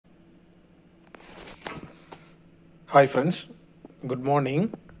Hi friends, good morning.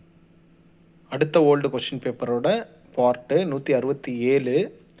 அடுத்த old question பேப்பரோட part 167.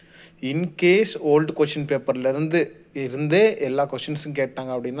 In case old question பேப்பர்லேருந்து இருந்தே எல்லா கொஷின்ஸும்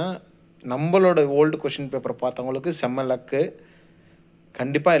கேட்டாங்க அப்படின்னா நம்மளோட ஓல்டு கொஷின் பேப்பரை பார்த்தவங்களுக்கு செம்ம லக்கு.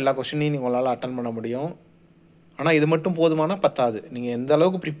 கண்டிப்பாக எல்லா கொஷினையும் உங்களால் அட்டன் பண்ண முடியும். ஆனால் இது மட்டும் போதுமானா பத்தாது. நீங்கள் எந்த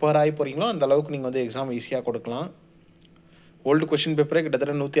அளவுக்கு ப்ரிப்பேர் ஆகி போகிறீங்களோ அந்த அளவுக்கு நீங்கள் வந்து எக்ஸாம் ஈஸியாக கொடுக்கலாம். ஓல்டு கொஷின் பேப்பரே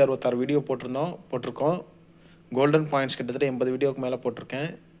கிட்டத்தட்ட 166 வீடியோ போட்டிருக்கோம். கோல்டன் பாயிண்ட்ஸ் கிட்டத்தட்ட 80 வீடியோக்கு மேலே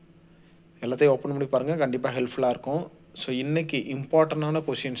போட்டிருக்கேன். எல்லாத்தையும் ஓப்பன் பண்ணி பாருங்கள், கண்டிப்பாக ஹெல்ப்ஃபுல்லாக இருக்கும். ஸோ இன்றைக்கி இம்பார்ட்டண்டான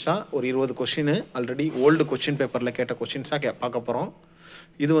கொஷின்ஸாக ஒரு 20 கொஷின் ஆல்ரெடி ஓல்டு கொஷின் பேப்பரில் கேட்ட கொஷின்ஸாக பார்க்க போகிறோம்.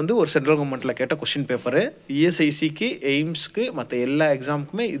 இது வந்து ஒரு சென்ட்ரல் கவர்மெண்ட்டில் கேட்ட கொஷின் பேப்பரு. இஎஸ்ஐசிக்கு, எய்ம்ஸ்க்கு, மற்ற எல்லா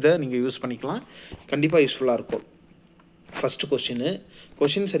எக்ஸாமுக்குமே இதை நீங்கள் யூஸ் பண்ணிக்கலாம். கண்டிப்பாக யூஸ்ஃபுல்லாக இருக்கும். ஃபஸ்ட்டு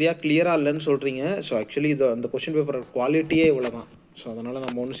கொஷின் சரியாக கிளியராக இல்லைன்னு சொல்கிறீங்க. ஸோ ஆக்சுவலி இது அந்த கொஷின் பேப்பரோட குவாலிட்டியே இவ்வளோ தான். ஸோ அதனால்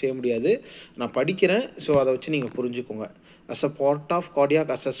நம்ம ஒன்றும் செய்ய முடியாது. நான் படிக்கிறேன், ஸோ அதை வச்சு நீங்கள் புரிஞ்சுக்கோங்க. As a part of cardiac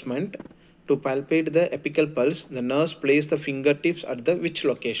assessment, to palpate the apical pulse, the nurse places the fingertips at the which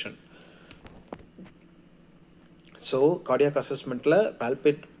location? So cardiac அசஸ்மெண்ட்டில்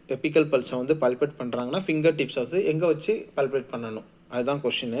எபிக்கல் பல்ஸை வந்து பால்பேட் பண்ணுறாங்கன்னா ஃபிங்கர் டிப்ஸை வந்து எங்கே வச்சு பால்பேட் பண்ணணும், அதுதான்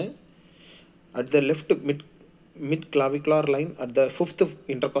question. At the left mid clavicular line at the 5th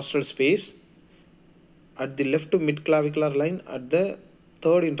intercostal space, at the left mid clavicular line at the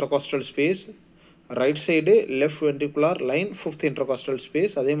 3rd intercostal space, right side left ventricular line 5th intercostal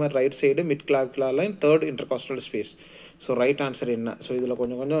space, அதே மாதிரி right side mid clavicular line 3rd intercostal space. So right answer என்ன? So இதில்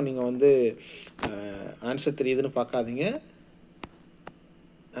கொஞ்சம் நீங்கள் வந்து answer தெரியுதுன்னு பார்க்காதீங்க,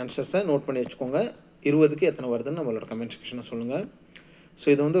 ஆன்சர்ஸை note பண்ணி வச்சுக்கோங்க. 20க்கு எத்தனை வருதுன்னு நம்மளோட கமெண்ட் செக்ஷனை சொல்லுங்கள். ஸோ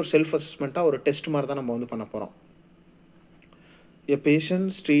இது வந்து ஒரு செல்ஃப் அசஸ்மெண்ட்டாக ஒரு டெஸ்ட் மாதிரி தான் நம்ம வந்து பண்ண போகிறோம். A patient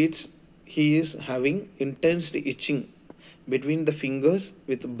states he is having intense itching between the fingers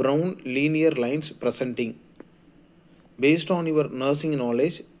with brown linear lines presenting. Based on your nursing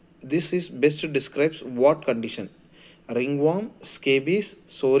knowledge, this is best describes what condition? Ringworm, scabies,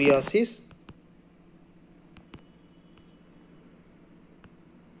 psoriasis.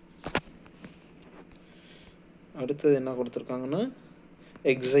 அடுத்தது என்ன கொடுத்துருக்காங்கன்னா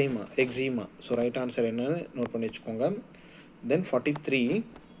eczema. So right answer என்னன்னு note பண்ணி வச்சுக்கோங்க. தென் 43,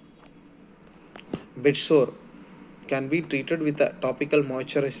 bed sore can be treated with a topical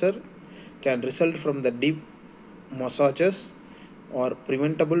moisturizer, can result from the deep massages, or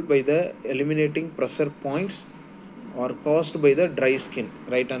preventable by the eliminating pressure points, or caused by the dry skin.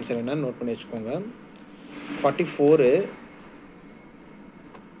 Right answer என்ன note பண்ணி வச்சுக்கோங்க. 44,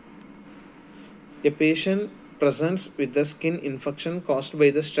 a patient presents with the skin infection caused by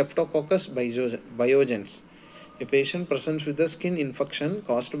the Streptococcus biogens. A patient presents with the skin infection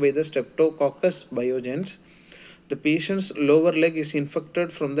caused by the Streptococcus biogens. The patient's lower leg is infected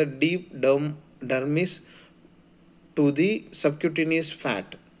from the deep dermis to the subcutaneous fat.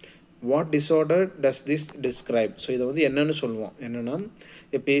 What disorder does this describe? So இதை வந்து என்னன்னு சொல்லுவோம். என்னன்னா,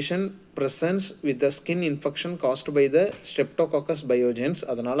 a patient presents with the skin infection caused by the Streptococcus biogens,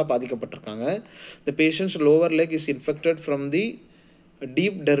 அதனால் பாதிக்கப்பட்டிருக்காங்க. The patient's lower leg is infected from the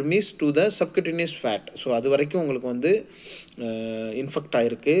deep dermis to the subcutaneous fat. So அது வரைக்கும் உங்களுக்கு வந்து இன்ஃபெக்ட்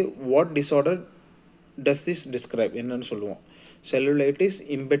ஆகிருக்கு. What disorder does this describe? என்னன்னு சொல்லுவோம். Cellulitis,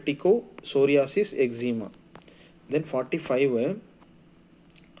 இம்பெட்டிகோ, psoriasis, eczema. Then 45,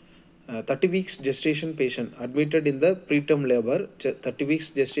 30 weeks gestation patient admitted in the preterm labor. 30 weeks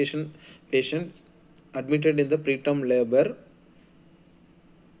gestation patient admitted in the preterm labor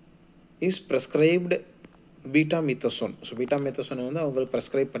is prescribed பீட்டாமித்தோசோன். So பீட்டாமித்தோசோனை வந்து அவங்க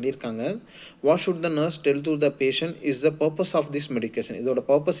prescribe பண்ணியிருக்காங்க. What should the nurse tell to the patient is the purpose of this medication? இதோட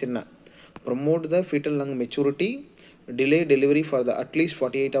purpose என்ன? Promote the foetal lung maturity, delay delivery for the at least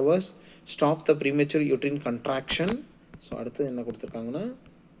 48 hours, stop the premature uterine contraction. So அடுத்தது என்ன கொடுத்துருக்காங்கன்னா,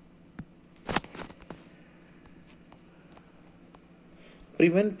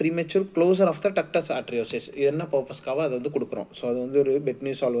 prevent premature closer of the டக்டஸ் ஆர்ட்ரியோசிஸ். இது என்ன பர்பஸ்க்காக அதை வந்து கொடுக்குறோம்? ஸோ அது வந்து ஒரு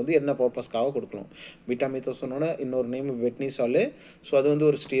பெட்னிசால் வந்து என்ன பர்பஸ்க்காக கொடுக்கணும்? பீட்டாமித்தோசனோட இன்னொரு நேம் பெட்னிசாலு. ஸோ அது வந்து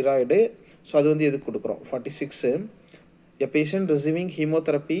ஒரு ஸ்டீராய்டு. ஸோ அது வந்து எதுக்கு கொடுக்குறோம்? 46, எ patient receiving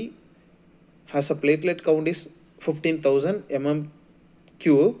chemotherapy has a platelet count is 15,000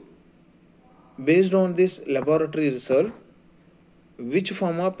 mm³. Based on this laboratory result, which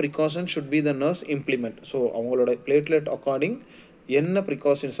form of precaution should be the nurse implement? So அவங்களோட பிளேட்லெட் அக்கார்டிங் என்ன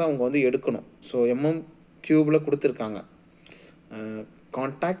ப்ரிகாஷன்ஸாக அவங்க வந்து எடுக்கணும்? ஸோ MM³ கொடுத்துருக்காங்க.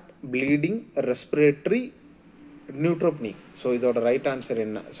 Contact, bleeding, respiratory, நியூட்ரோப்னி. ஸோ இதோட right answer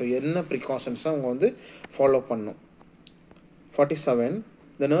என்ன? So என்ன ப்ரிகாஷன்ஸாக அவங்க வந்து ஃபாலோ பண்ணணும். 47,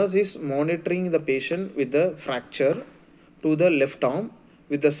 the nurse is monitoring the patient with the fracture to the left arm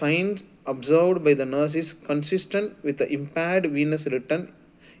with the signs observed by the nurse is consistent with the impaired venous return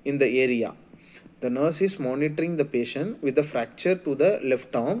in the area. The nurse is monitoring the patient with a fracture to the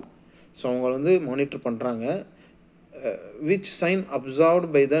left arm. So அவங்க வந்து monitor பண்ணுறாங்க. which sign observed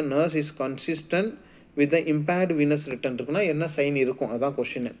by the nurse is consistent with the impaired venous return இருக்குன்னா என்ன sign இருக்கும், அதுதான்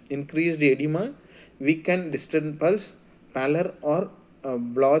question. increased edema, weakened distant pulse, pallor or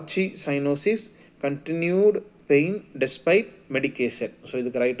blotchy cyanosis, continued pain despite medication. So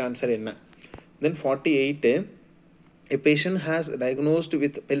இதுக்கு right answer என்ன? Then 48, a patient has diagnosed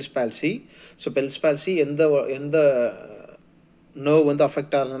with Bell's palsy. So Bell's palsy எந்த nerve வந்து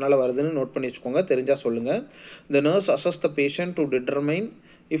affect ஆகிறதுனால வருதுன்னு note பண்ணி வச்சுக்கோங்க, தெரிஞ்சால் சொல்லுங்கள். The nurse assess the patient to determine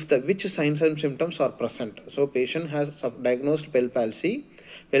if the which signs and symptoms are present. So patient has diagnosed Bell's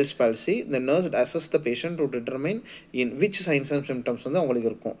palsy. The nurse assess the patient to determine in which signs and symptoms வந்து அவங்களுக்கு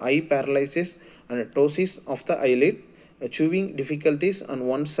இருக்கும். Eye paralysis and ptosis of the eyelid, chewing difficulties and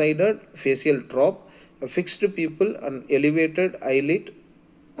one-sided facial drop, fixed pupil and elevated eyelid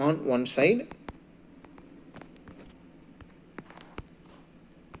on one side.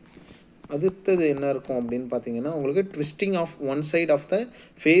 அடுத்தது என்ன இருக்கும் அப்படின்னு பார்த்தீங்கன்னா உங்களுக்கு twisting of one side of the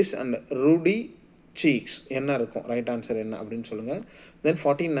face and Rudy seeks என்ன இருக்கும், right answer என்ன அப்படின்னு சொல்லுங்கள். தென்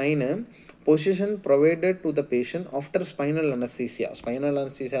 49, position provided to the patient after spinal anaesthesia. Spinal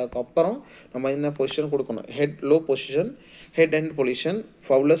அனஸ்தீசியாவுக்கு அப்புறம் நம்ம என்ன பொசிஷன் கொடுக்கணும்? Head low position, head and position,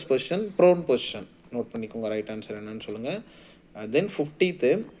 ஃபவுலஸ் position, prone position. Note பண்ணிக்கோங்க, ரைட் ஆன்சர் என்னன்னு சொல்லுங்கள். தென் 50th,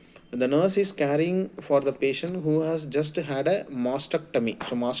 the nurse is caring for the patient who has just had a mastectomy.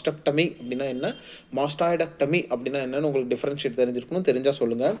 So mastectomy அப்படின்னா என்ன, mastoidectomy அப்படின்னா என்னன்னு உங்களுக்கு டிஃப்ரென்ஷியேட் தெரிஞ்சிருக்கணும், தெரிஞ்சால்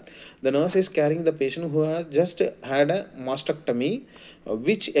சொல்லுங்கள். The nurse is caring the patient who has just had a mastectomy.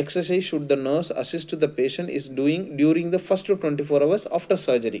 Which exercise should the nurse assist the patient is doing during the first 24 hours after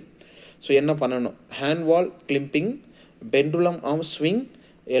surgery? So என்ன பண்ணணும்? hand wall clipping, pendulum arm swing,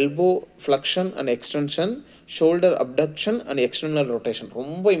 elbow flexion and extension, shoulder abduction and external rotation.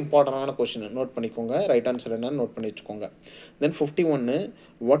 ரொம்ப இம்பார்ட்டண்டான question, note பண்ணிக்கோங்க, right answer என்னன்னு note பண்ணி வச்சுக்கோங்க. தென் 51,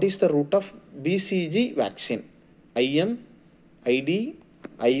 what is the root of BCG vaccine? IIM, ID,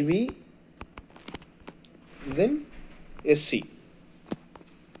 IV, then SC.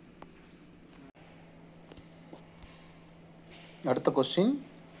 அடுத்த question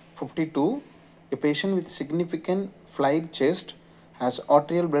 52, a patient with significant flared chest has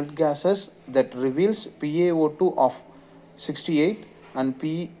arterial blood gases that reveals PaO2 of 68 and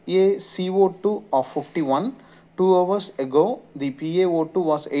PaCO2 of 51. 2 hours ago, the PaO2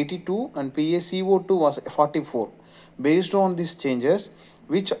 was 82 and PaCO2 was 44. Based on these changes,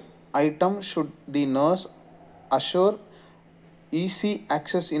 which item should the nurse assure EC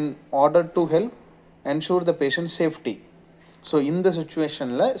access in order to help ensure the patient's safety? So இந்த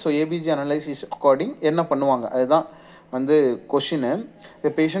சுச்சுவேஷனில் APG analysis according என்ன பண்ணுவாங்க, அதுதான் வந்து question. The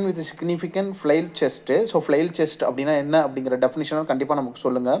patient with significant ஃப்ளைல் chest. So ஃப்ளைல் chest அப்படின்னா என்ன அப்படிங்கிற டெஃபினிஷனாக கண்டிப்பாக நமக்கு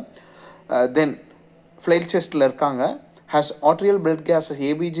சொல்லுங்கள். தென் ஃப்ளைல் செஸ்ட்டில் இருக்காங்க. Has arterial blood gases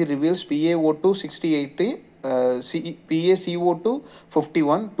APG reveals PaO2 68, PaCO2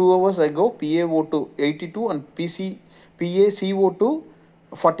 51. 2 hours ago PaO2 82 and PaCO2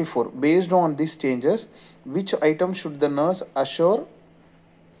 44. Based on these changes, which item should the nurse assure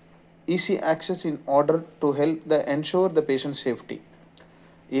EC access in order to help ensure the patient's safety?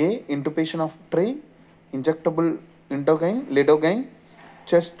 A. Intubation of tray, injectable indogain, lidogain,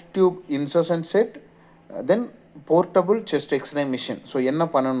 chest tube insertion set, then portable chest X-ray machine. So என்ன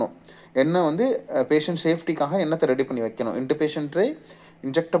பண்ணணும், என்ன வந்து patient சேஃப்டிக்காக என்னத்தை ready பண்ணி வைக்கணும்? intubation tray,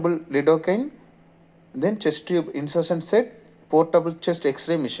 injectable lidocaine, then chest tube insertion set, portable chest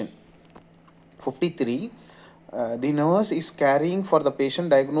X-ray machine. 53, the nurse is caring for the patient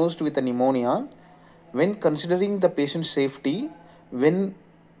diagnosed with a pneumonia. When considering the patient's safety, when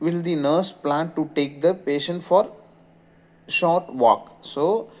will the nurse plan to take the patient for short walk? So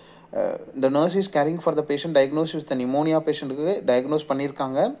the nurse is caring for the patient diagnosed with the pneumonia. patient diagnose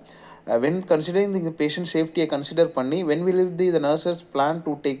பண்ணியிருக்காங்க. When considering the patient safety consider பண்ணி when will the nurses plan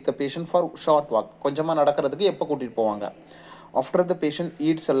to take the patient for short walk? கொஞ்சமாக நடக்கிறதுக்கு எப்போ கூட்டிகிட்டு போவாங்க? After the patient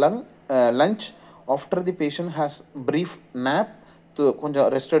eats a lunch, after the patient has brief nap, கொஞ்சம்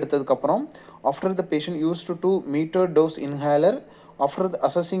rest எடுத்ததுக்கப்புறம், after the patient used to 2 meter dose inhaler, after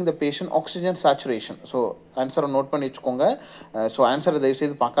assessing the patient oxygen saturation. So ஆன்சரை note பண்ணி வச்சுக்கோங்க. ஸோ ஆன்சரை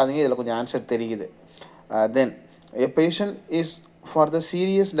தயவுசெய்து பார்க்காதீங்க, இதில் கொஞ்சம் ஆன்சர் தெரியுது. தென் a patient is for the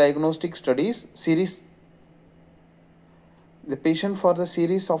the patient for the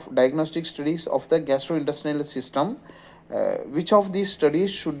series of diagnostic studies of the gastrointestinal system. Which of these studies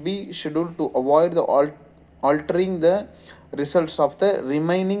should be scheduled to avoid the altering the results of the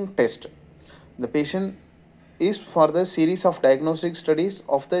remaining test? The patient is for the series of diagnostic studies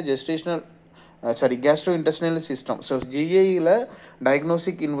of the gastrointestinal system. So GIல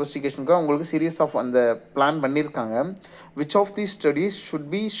diagnostic investigation க்கு உங்களுக்கு series of அந்த plan பண்ணிருக்காங்க. Which of these studies should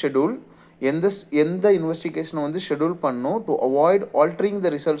be scheduled? எந்த இன்வெஸ்டிகேஷனை வந்து schedule பண்ணும் to avoid altering the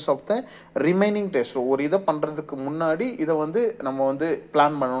results of the remaining test. ஒரு இதை பண்ணுறதுக்கு முன்னாடி இதை வந்து நம்ம வந்து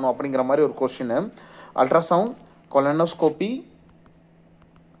பிளான் பண்ணணும் அப்படிங்கிற மாதிரி ஒரு கொஸ்டின். அல்ட்ராசவுண்ட், கொலனோஸ்கோபி,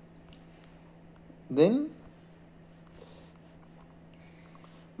 தென்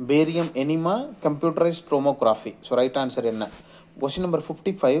barium enema, computerised tomography. So right answer என்ன? Question number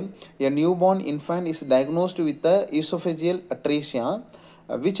 55. A newborn infant is diagnosed with a esophageal atresia.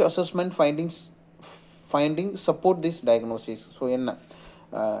 Which assessment findings support this diagnosis? So என்ன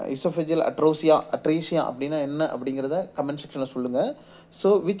esophageal atresia அப்படின்னா என்ன அப்படிங்கிறத comment செக்ஷனில் சொல்லுங்கள். So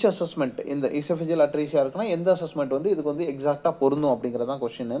which assessment இந்த esophageal atresia இருக்குன்னா எந்த அசஸ்மெண்ட் வந்து இதுக்கு வந்து எக்ஸாக்டாக பொருந்தும் அப்படிங்கிறதான்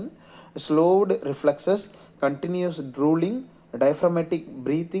question. ஸ்லோவ்டு reflexes, continuous drooling, diaphragmatic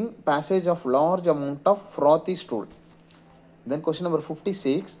breathing, passage of large amount of frothy stool. Then question number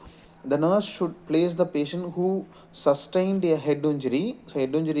 56. The nurse should place the patient who sustained a head injury. So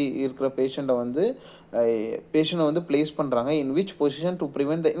head injury இருக்கிற பேஷண்ட்டை வந்து place பண்ணுறாங்க in which position to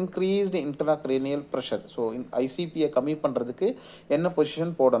prevent the increased intracranial pressure. So ICP கம்மி பண்ணுறதுக்கு என்ன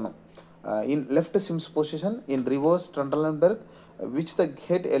position போடணும்? In left Sims position, in reverse Trendelenburg, which the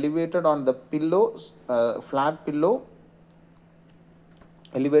head elevated on the pillow, flat pillow,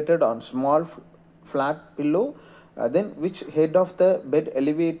 elevated on small flat pillow, then which head of the bed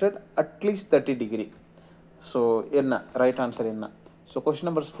elevated at least 30 degree. So enna right answer enna? So question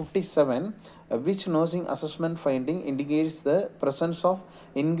number 57. Which nursing assessment finding indicates the presence of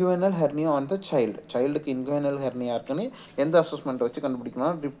inguinal hernia on the child? Childக்கு inguinal hernia இருக்குன்னு எந்த assessment வச்சு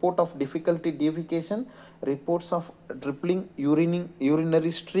கண்டுபிடிக்கணும்? Report of difficulty defecation, reports of tripling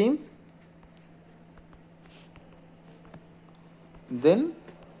urinary stream, then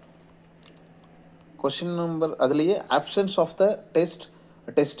question number அதிலேயே absence of the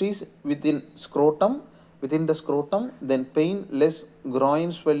testes within the scrotum, then pain, less groin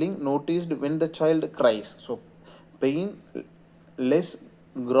swelling noticed when the child cries. So pain, less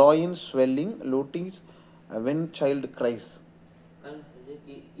groin swelling noticed when child cries.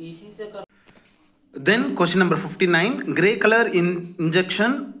 Then question number 59. Gray color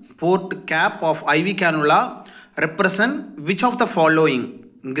injection port cap of IV cannula represent which of the following?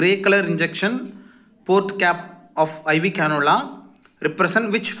 Gray color injection port cap of IV cannula represent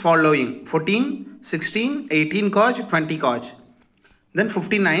which following? 14, 16, 18 gauge, 20 gauge. Then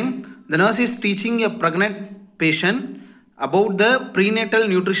 59. The nurse is teaching a pregnant patient about the prenatal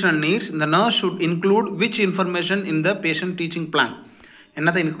nutritional needs. The nurse should include which information in the patient teaching plan?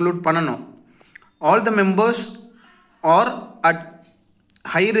 Enna include panano? All the members are at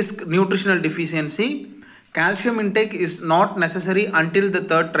high risk nutritional deficiency. Calcium intake is not necessary until the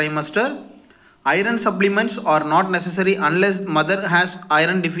 3rd trimester. Iron supplements are not necessary unless mother has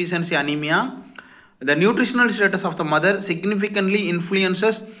iron deficiency anemia. The nutritional status of the mother significantly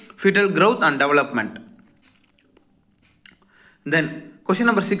influences fetal growth and development. Then question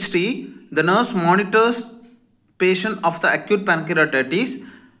number 60. The nurse monitors patient of the acute pancreatitis.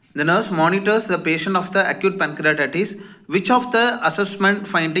 The nurse monitors the patient of the acute pancreatitis. Which of the assessment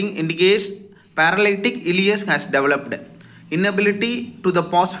finding indicates paralytic ileus has developed? Inability to the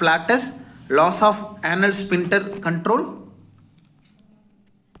pars flatus, loss of anal sphincter control,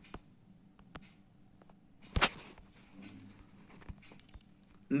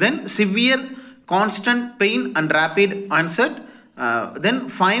 then severe constant pain and rapid onset, then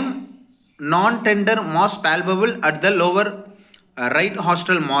 5 non-tender mass palpable at the lower right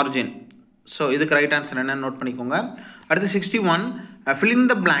haustral margin. So இதுக்கு right answer என்ன note பண்ணிக்கோங்க. அடுத்து 61. fill in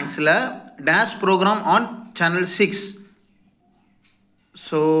the blanksல dash program on channel 6.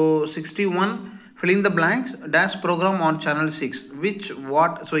 So 61. fill in the blanks dash program on channel 6 which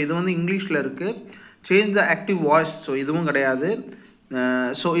what. So இது வந்து இங்கிலீஷில் இருக்குது. change the active voice. So இதுவும் கிடையாது.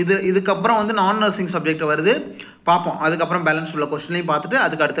 ஸோ இதுக்கப்புறம் வந்து நான் நர்சிங் சப்ஜெக்ட் வருது பார்ப்போம். அதுக்கப்புறம் பேலன்ஸ் உள்ள கொஸ்டின்லையும் பார்த்துட்டு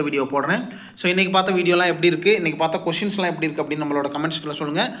அதுக்கு அடுத்த வீடியோ போடுறேன். ஸோ இன்றைக்கி பார்த்த வீடியோலாம் எப்படி இருக்குது, இன்றைக்கி பார்த்த கொஸ்டின்ஸ்லாம் எப்படி இருக்குது அப்படின்னு நம்மளோட கமெண்ட்ஸில்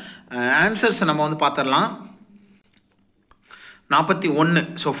சொல்லுங்கள். ஆன்சர்ஸ் நம்ம வந்து பார்த்துடலாம். 41.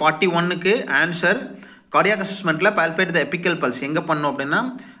 ஸோ 41க்கு ஆன்சர் கார்டியாக் அசஸ்மெண்ட்டில் பால்பேட் த எபிக்கல் பல்ஸ் எங்கே பண்ணோம் அப்படின்னா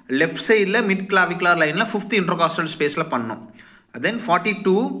லெஃப்ட் சைடில் மிட் கிளாவிகுலர் லைனில் 5th இன்ட்ரோகாஸ்டல் ஸ்பேஸில் பண்ணோம். தென்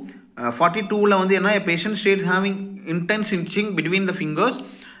 42வில் வந்து என்ன patient states having intense inching between the fingers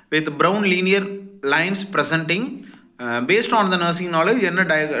with brown linear lines presenting based on the nursing knowledge என்ன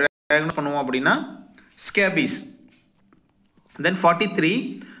டயக்னோஸ் பண்ணுவோம் அப்படின்னா scabies. Then 43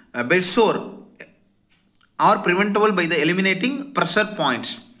 bed Chor R preventable by the eliminating pressure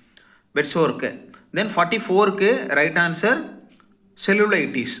points. Bed சோருக்கு then 44க்கு right answer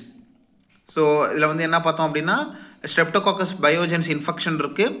cellulitis. So இதில் வந்து என்ன பார்த்தோம் அப்படின்னா streptococcus பயோஜென்ஸ் infection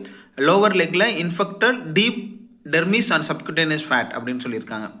இருக்குது, lower லெக்கில் infected deep dermis and சப்குட்டேனியஸ் fat அப்படின்னு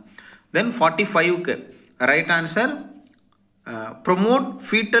சொல்லியிருக்காங்க. தென் 45க்கு right answer promote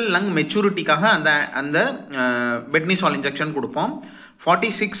foetal lung மெச்சூரிட்டிக்காக அந்த பெட்னிசால் இன்ஜெக்ஷன் கொடுப்போம்.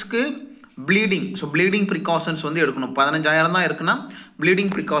 46க்கு ப்ளீடிங். ஸோ ப்ளீடிங் ப்ரிகாஷன்ஸ் வந்து எடுக்கணும். 15,000 தான் இருக்குன்னா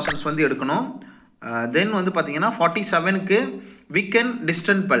ப்ளீடிங் ப்ரிகாஷன்ஸ் வந்து எடுக்கணும். தென் வந்து பார்த்தீங்கன்னா 47க்கு வீக்கன்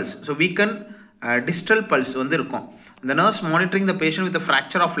distant pulse. So வீக்கன் distal pulse வந்து இருக்கும். The nurse monitoring the patient with a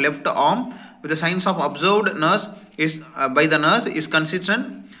fracture of left arm with the signs of observed nurse is by the nurse is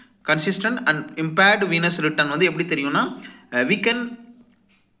consistent and impaired venous return வந்து எப்படி தெரியும்னா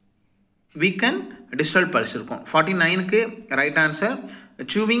weaken distal pulse இருக்கும். 49க்கு right answer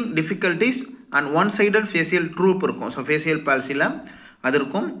chewing difficulties and one-sided facial droop இருக்கும். So facial பால்சியில் அது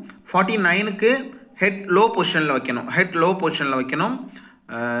இருக்கும். 49க்கு head low பொசிஷனில் வைக்கணும்.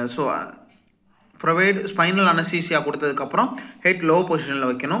 So provide spinal anaesthesia கொடுத்ததுக்கப்புறம் ஹெட் லோ பொசிஷனில்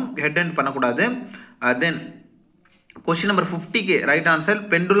வைக்கணும், ஹெட் எண்ட் பண்ணக்கூடாது. Then question number 50க்கு right answer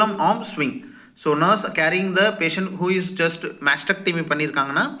pendulum arm swing. So nurse carrying the patient who is just mastectomy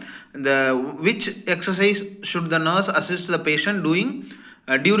பண்ணியிருக்காங்கன்னா இந்த which exercise should the nurse assist the patient doing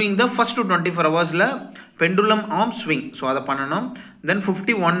during the first 24 ஹவர்ஸில் pendulum arm swing. So அதை பண்ணணும். தென்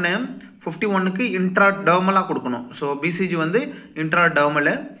 51க்கு இன்ட்ராடர்மலாக கொடுக்கணும். So BCG வந்து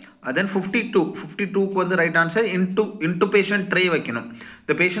இன்ட்ராடர்மலு. தென் 52க்கு வந்து right answer intubation tray வைக்கணும்.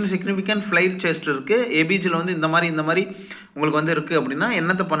 இந்த பேஷண்ட் சிக்னிஃபிகன்ட் ஃப்ளைட் செஸ்ட் இருக்குது, ஏபிஜியில் வந்து இந்த மாதிரி உங்களுக்கு வந்து இருக்குது அப்படின்னா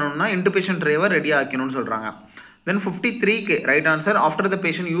என்னத்தை பண்ணணும்னா இன்டுபேஷன் ட்ரேவை ரெடியாக வைக்கணும்னு சொல்கிறாங்க. தென் 53க்கு right answer after the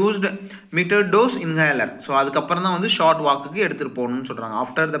patient used metre dose inhaler. So அதுக்கப்புறம் தான் வந்து ஷார்ட் வாக்குக்கு எடுத்துகிட்டு போகணும்னு சொல்கிறாங்க.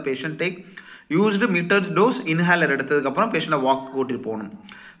 After the patient take used metres dose inhaler எடுத்ததுக்கப்புறம் பேஷண்ட்டை வாக்கு கூட்டிகிட்டு போகணும்.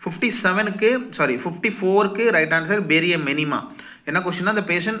 54க்கு ரைட் ஆன்சர் பேரியம் எனிமா. என்ன கொஸ்டின்னா the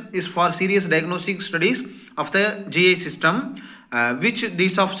patient is for serious diagnostic studies of the GI system, which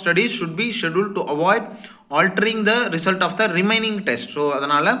these of studies should be scheduled to avoid altering the result of the remaining test. So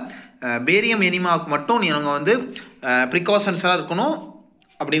அதனால் barium எனிமாவுக்கு மட்டும் நீங்கள் வந்து ப்ரிகாஷன்ஸாக இருக்கணும்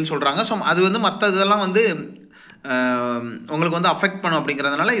அப்படின்னு சொல்கிறாங்க. So அது வந்து மற்ற இதெல்லாம் வந்து உங்களுக்கு வந்து அஃபெக்ட் பண்ணும்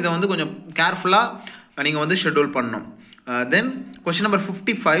அப்படிங்கிறதுனால இதை வந்து கொஞ்சம் கேர்ஃபுல்லாக நீங்கள் வந்து ஷெட்யூல் பண்ணணும். Then question number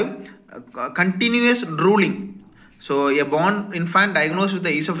 55 continuous drooling. So a born infant diagnose with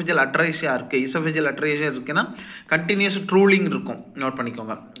oesophageal அட்ரைசியா இருக்குது. ஈசோஃபேஜியல் அட்ரைசியா இருக்குன்னா கண்டினியூஸ் ட்ரூலிங் இருக்கும், நோட்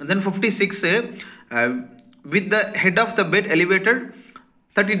பண்ணிக்கோங்க. தென் 56 with the head of the bed elevated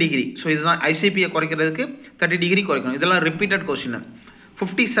 30 degree. So இதுதான் ஐசிபியை குறைக்கிறதுக்கு 30 டிகிரி குறைக்கணும். இதெல்லாம் repeated question.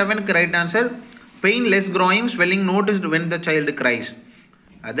 57க்கு right answer pain less க்ராயிங் swelling noticed when the child Christ.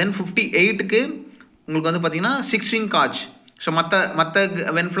 தென் 58க்கு உங்களுக்கு வந்து பார்த்தீங்கன்னா 16 காஜ். ஸோ மற்ற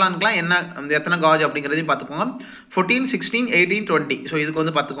வென்ஃப்ளான்க்கெலாம் எத்தனை காஜ் அப்படிங்கிறதையும் பார்த்துக்கோங்க. 14, 16, 18, 20. ஸோ இதுக்கு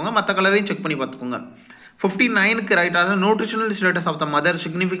வந்து பார்த்துக்கோங்க, மற்ற கலரையும் செக் பண்ணி பார்த்துக்கோங்க. 59க்கு right answer nutritional status of the mother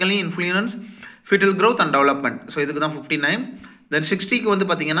significantly influence foetal growth and development. So இதுக்கு தான் 59. தென் 60க்கு வந்து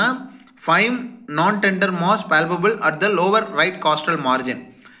பார்த்தீங்கன்னா 5 நான் tender mass palpable at the lower right costal margin.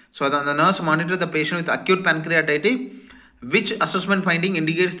 So the nurse monitor the patient with acute pancreatitis, which assessment finding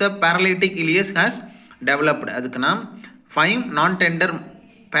indicates the paralytic ileus has developed. அதுக்குன்னா 5 நான் tender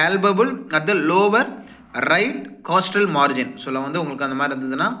palpable at the lower right costal margin. So வந்து உங்களுக்கு அந்த மாதிரி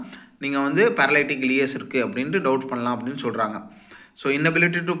இருந்ததுன்னா நீங்கள் வந்து paralytic ileus இருக்குது அப்படின்ட்டு டவுட் பண்ணலாம் அப்படின்னு சொல்கிறாங்க. So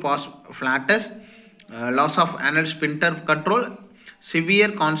inability to pass flatus, loss of anal sphincter control,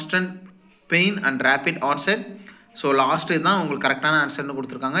 severe constant pain and rapid onset. So last தான் உங்களுக்கு கரெக்டான ஆன்சர்னு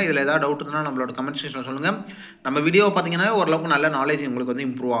கொடுத்துருக்காங்க. இதில் ஏதாவது டவுட் இருந்தால் நம்மளோட கமெண்ட் செக்ஷனில் சொல்லுங்கள். நம்ம வீடியோவை பார்த்தீங்கன்னா ஓரளவுக்கு நல்ல நாலேஜ் உங்களுக்கு வந்து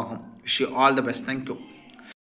இம்ப்ரூவ் ஆகும். Wish you all the best. Thank you.